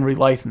not been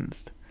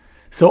relicensed.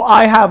 So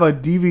I have a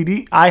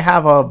DVD, I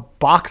have a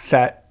box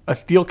set, a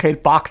steel case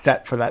box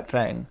set for that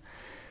thing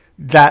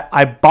that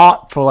I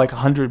bought for like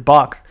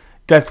 $100.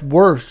 That's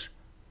worth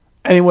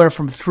anywhere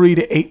from 3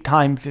 to 8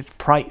 times its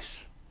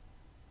price.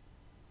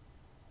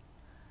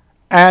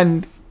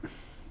 And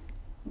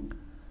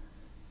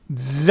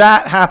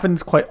that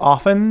happens quite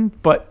often,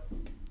 but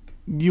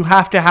you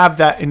have to have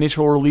that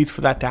initial release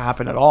for that to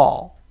happen at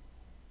all.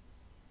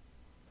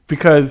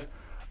 Because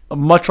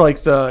much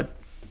like the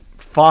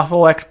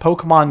Fossil X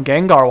Pokemon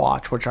Gengar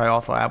watch, which I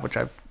also have, which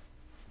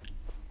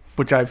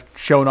I've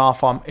shown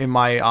off on in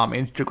my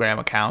Instagram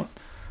account.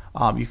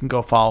 You can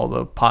go follow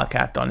the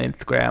podcast on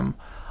Instagram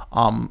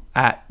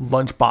at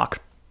Lunchbox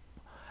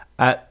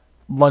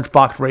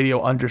Radio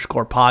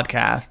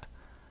 _podcast.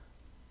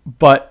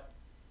 But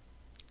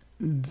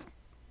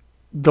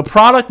the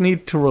product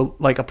needs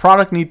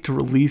to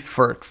release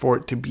for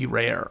it to be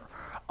rare.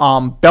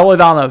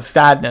 Belladonna of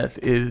Sadness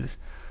is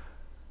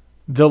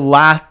the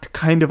last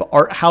kind of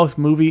art house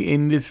movie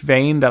in this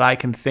vein that I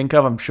can think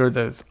of. I'm sure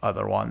there's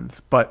other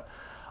ones, but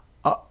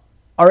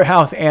art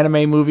house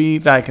anime movie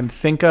that I can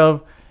think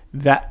of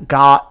that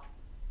got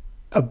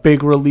a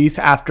big release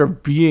after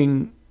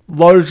being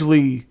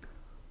largely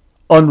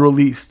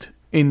unreleased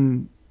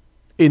in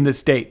the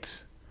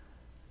States.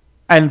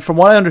 And from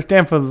what I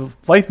understand from the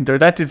licensor,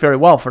 that did very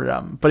well for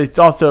them. But it's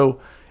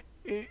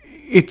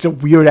a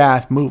weird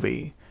ass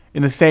movie.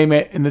 In the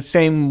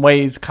same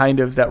ways, kind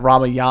of, that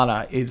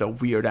Ramayana is a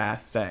weird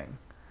ass thing.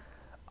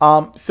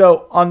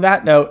 So on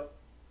that note,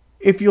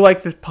 if you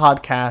like this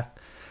podcast,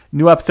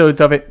 new episodes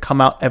of it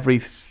come out every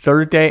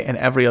Thursday and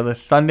every other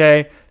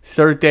Sunday.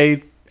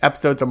 Thursday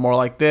episodes are more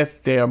like this.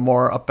 They are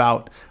more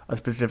about a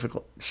specific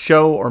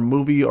show or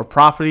movie or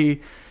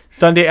property.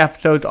 Sunday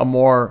episodes are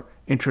more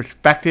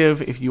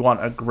introspective. If you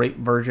want a great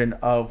version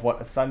of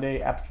what a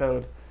Sunday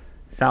episode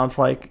sounds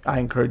like, I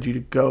encourage you to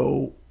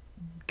go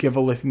give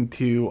a listen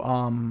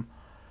to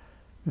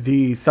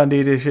the Sunday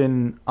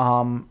edition,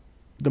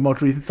 the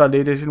most recent Sunday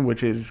edition,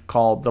 which is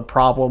called The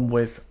Problem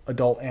with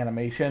Adult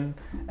Animation.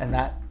 And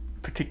that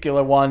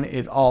particular one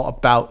is all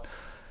about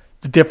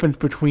the difference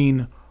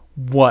between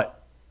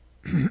what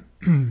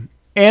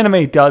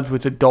anime does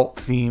with adult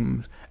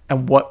themes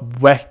and what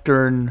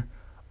Western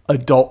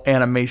adult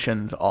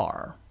animations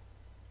are.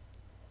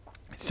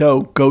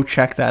 So go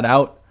check that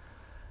out.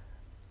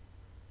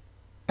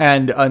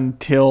 And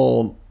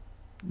until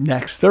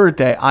next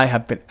Thursday, I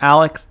have been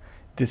Alex.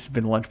 This has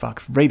been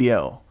Lunchbox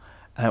Radio.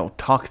 And I will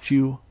talk to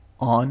you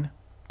on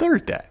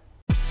Thursday.